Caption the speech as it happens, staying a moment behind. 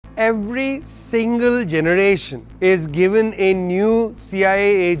Every single generation is given a new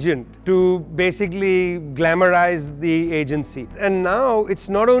CIA agent to basically glamorize the agency. And now it's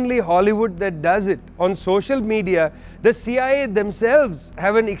not only Hollywood that does it. On social media, the CIA themselves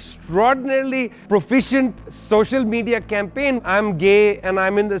have an extraordinarily proficient social media campaign. I'm gay and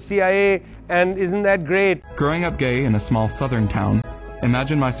I'm in the CIA, and isn't that great? Growing up gay in a small southern town,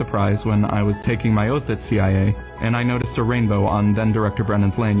 imagine my surprise when I was taking my oath at CIA and I noticed a rainbow on then-director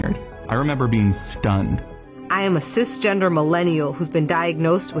Brennan's lanyard. I remember being stunned. I am a cisgender millennial who's been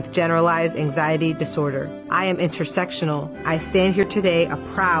diagnosed with generalized anxiety disorder. I am intersectional. I stand here today a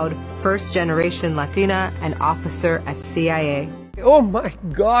proud first-generation Latina and officer at CIA. Oh my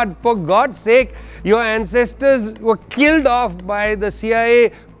God, for God's sake, your ancestors were killed off by the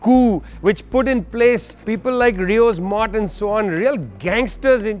CIA coup, which put in place people like Rios Mott and so on, real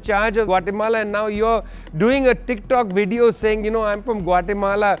gangsters in charge of Guatemala, and now you're doing a TikTok video saying, you know, I'm from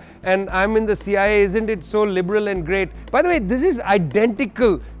Guatemala and I'm in the CIA, isn't it so liberal and great? By the way, this is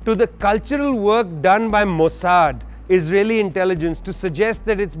identical to the cultural work done by Mossad, Israeli intelligence, to suggest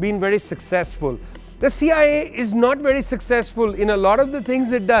that it's been very successful. The CIA is not very successful in a lot of the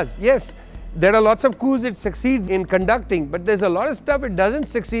things it does. Yes, there are lots of coups it succeeds in conducting, but there's a lot of stuff it doesn't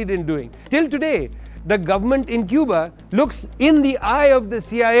succeed in doing. Till today, the government in Cuba looks in the eye of the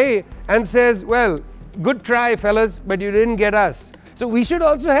CIA and says, well, good try, fellas, but you didn't get us. So we should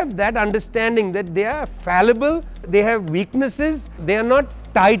also have that understanding that they are fallible, they have weaknesses, they are not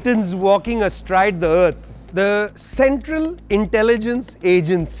titans walking astride the earth. The Central Intelligence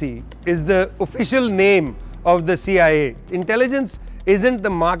Agency is the official name of the CIA. Intelligence isn't the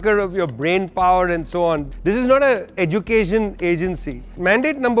marker of your brain power and so on. This is not an education agency.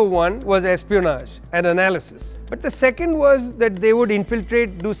 Mandate number one was espionage and analysis. But the second was that they would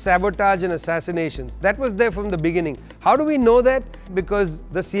infiltrate, do sabotage and assassinations. That was there from the beginning. How do we know that? Because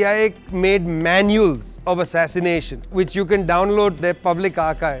the CIA made manuals of assassination, which you can download their public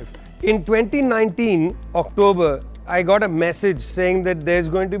archive. In 2019, October, I got a message saying that there's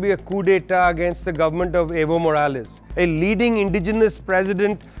going to be a coup d'etat against the government of Evo Morales, a leading indigenous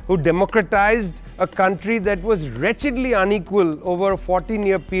president who democratized a country that was wretchedly unequal over a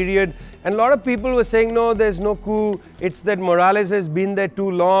 14-year period. And a lot of people were saying, no, there's no coup. It's that Morales has been there too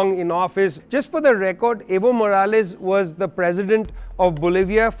long in office. Just for the record, Evo Morales was the president of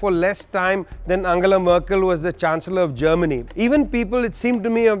Bolivia for less time than Angela Merkel was the Chancellor of Germany. Even people, it seemed to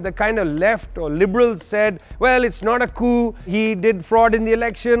me, of the kind of left or liberals said, well, it's not a coup, he did fraud in the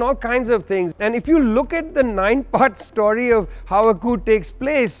election, all kinds of things. And if you look at the 9-part story of how a coup takes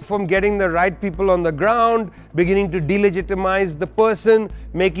place, from getting the right people on the ground, beginning to delegitimize the person,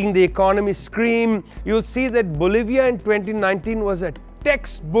 making the economy scream, you'll see that Bolivia in 2019 was a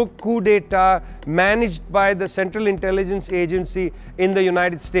textbook coup d'etat managed by the Central Intelligence Agency in the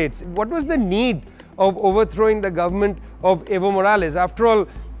United States. What was the need of overthrowing the government of Evo Morales? After all,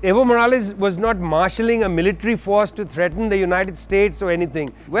 Evo Morales was not marshalling a military force to threaten the United States or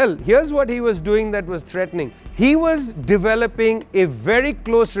anything. Well, here's what he was doing that was threatening. He was developing a very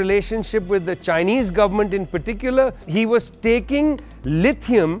close relationship with the Chinese government in particular. He was taking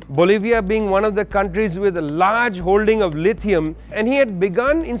lithium, Bolivia being one of the countries with a large holding of lithium, and he had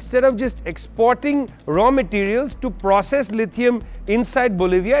begun, instead of just exporting raw materials, to process lithium inside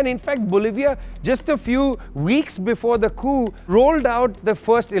Bolivia. And in fact, Bolivia, just a few weeks before the coup, rolled out the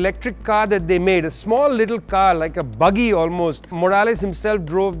first electric car that they made, a small little car, like a buggy almost. Morales himself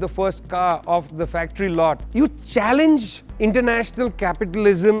drove the first car off the factory lot. You challenge international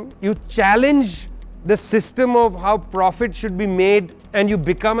capitalism, you challenge the system of how profit should be made, and you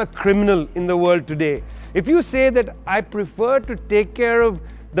become a criminal in the world today. If you say that I prefer to take care of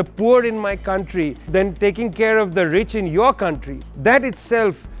the poor in my country than taking care of the rich in your country, that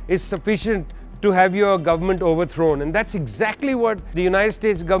itself is sufficient to have your government overthrown. And that's exactly what the United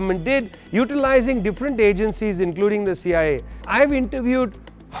States government did, utilizing different agencies, including the CIA. I've interviewed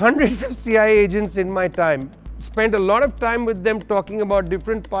hundreds of CIA agents in my time, spent a lot of time with them talking about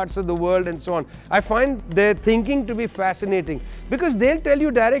different parts of the world and so on. I find their thinking to be fascinating because they'll tell you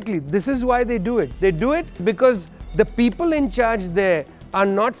directly, this is why they do it. They do it because the people in charge there are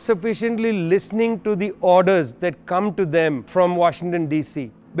not sufficiently listening to the orders that come to them from Washington, D.C.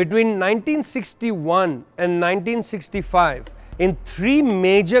 Between 1961 and 1965, in 3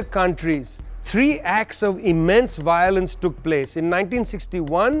 major countries, 3 acts of immense violence took place. In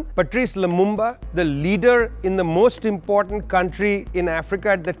 1961, Patrice Lumumba, the leader in the most important country in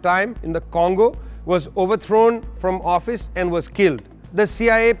Africa at the time, in the Congo, was overthrown from office and was killed. The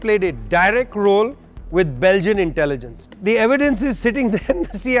CIA played a direct role with Belgian intelligence. The evidence is sitting there in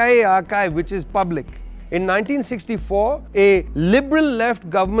the CIA archive, which is public. In 1964, a liberal left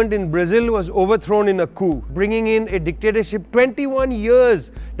government in Brazil was overthrown in a coup, bringing in a dictatorship 21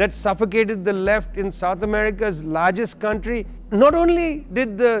 years that suffocated the left in South America's largest country. Not only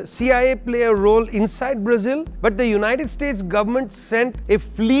did the CIA play a role inside Brazil, but the United States government sent a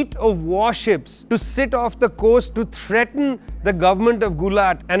fleet of warships to sit off the coast to threaten the government of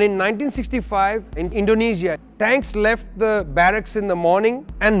Goulart. And in 1965, in Indonesia, tanks left the barracks in the morning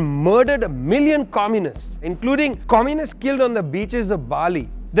and murdered 1 million communists, including communists killed on the beaches of Bali.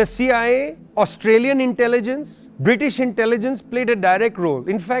 The CIA, Australian intelligence, British intelligence played a direct role.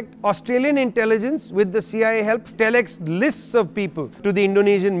 In fact, Australian intelligence with the CIA helped telex lists of people to the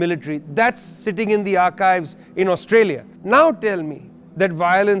Indonesian military. That's sitting in the archives in Australia. Now tell me that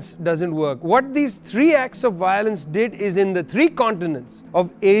violence doesn't work. What these 3 acts of violence did is in the 3 continents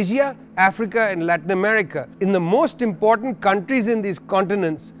of Asia, Africa and Latin America, in the most important countries in these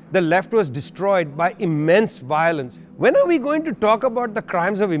continents, the left was destroyed by immense violence. When are we going to talk about the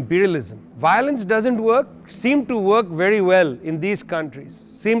crimes of imperialism? Violence doesn't work, seem to work very well in these countries,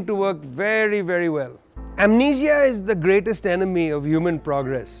 seem to work very, very well. Amnesia is the greatest enemy of human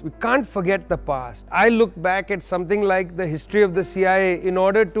progress. We can't forget the past. I look back at something like the history of the CIA in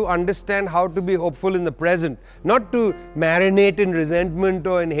order to understand how to be hopeful in the present, not to marinate in resentment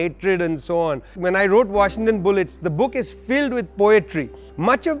or in hatred and so on. When I wrote Washington Bullets, the book is filled with poetry.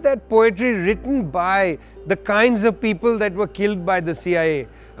 Much of that poetry written by the kinds of people that were killed by the CIA.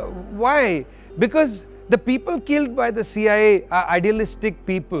 Why? Because the people killed by the CIA are idealistic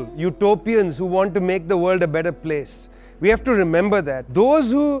people, utopians who want to make the world a better place. We have to remember that.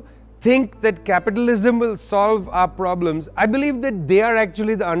 Those who think that capitalism will solve our problems, I believe that they are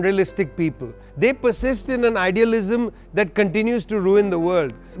actually the unrealistic people. They persist in an idealism that continues to ruin the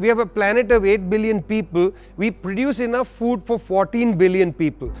world. We have a planet of 8 billion people. We produce enough food for 14 billion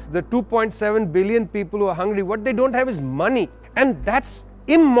people. The 2.7 billion people who are hungry, what they don't have is money. And that's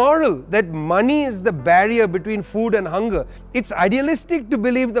immoral, that money is the barrier between food and hunger. It's idealistic to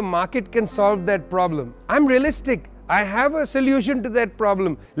believe the market can solve that problem. I'm realistic. I have a solution to that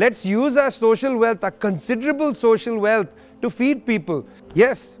problem. Let's use our social wealth, our considerable social wealth, to feed people.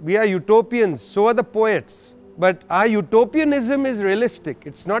 Yes, we are utopians, so are the poets. But our utopianism is realistic,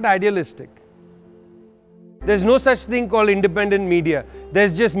 it's not idealistic. There's no such thing called independent media.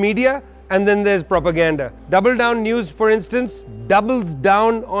 There's just media and then there's propaganda. Double Down News, for instance, doubles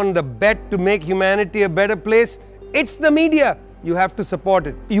down on the bet to make humanity a better place. It's the media. You have to support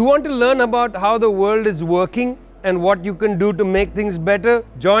it. You want to learn about how the world is working and what you can do to make things better?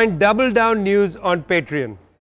 Join Double Down News on Patreon.